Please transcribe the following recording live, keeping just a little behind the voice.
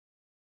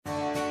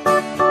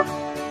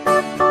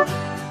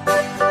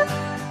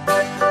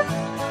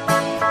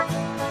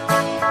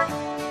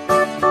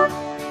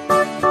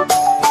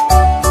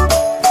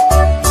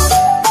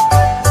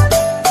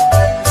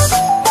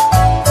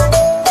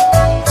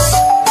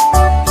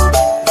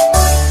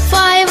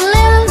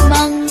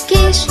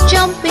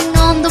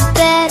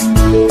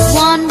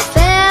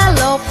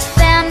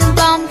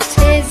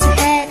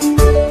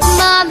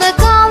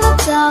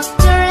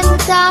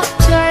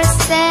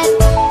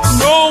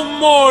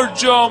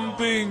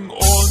jumping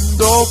on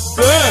the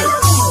bed.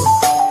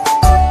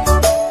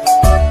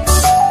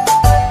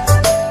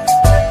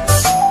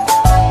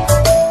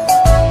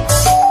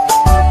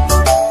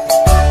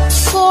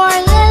 Four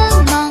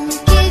little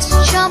monkeys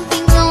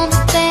jumping on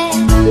the bed.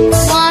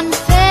 One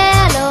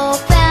fell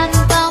off and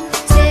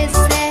bumped his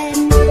head.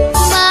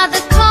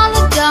 Mother called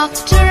the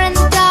doctor and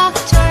the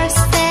doctor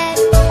said,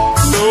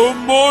 "No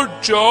more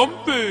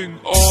jumping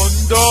on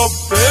the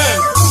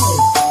bed."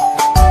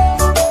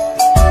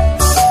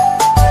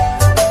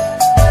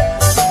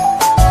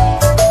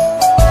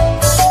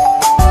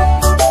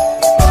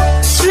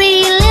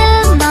 Three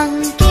little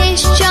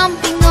monkeys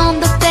jumping on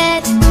the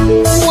bed.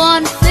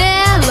 One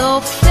fell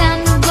off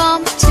and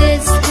bumped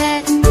his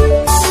head.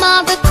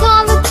 Mother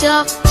called the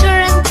doctor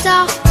and the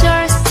doctor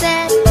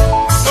said,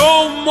 "No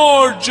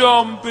more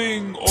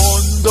jumping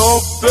on the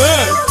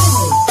bed."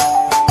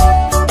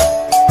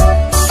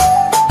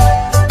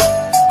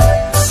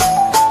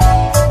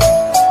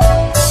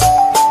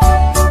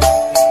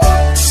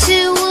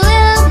 Two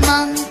little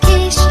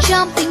monkeys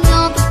jumping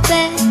on the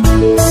bed.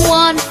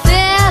 One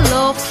fell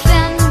off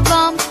and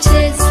bumped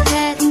his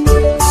head.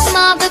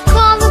 Mother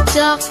called the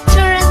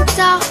doctor and the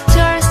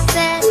doctor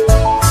said,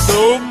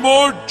 "No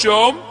more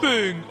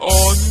jumping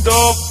on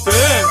the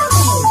bed."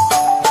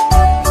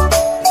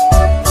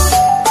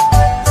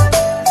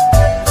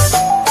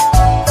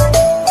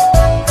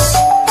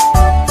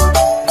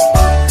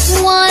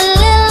 One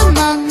little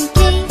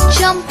monkey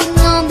jumping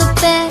on the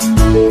bed.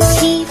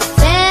 He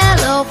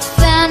fell off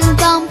and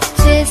bumped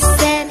his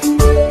head.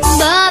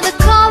 Mother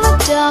called the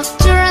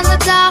doctor and the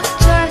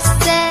doctor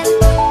said,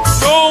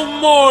 "No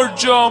more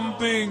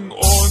jumping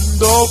on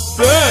the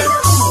bed."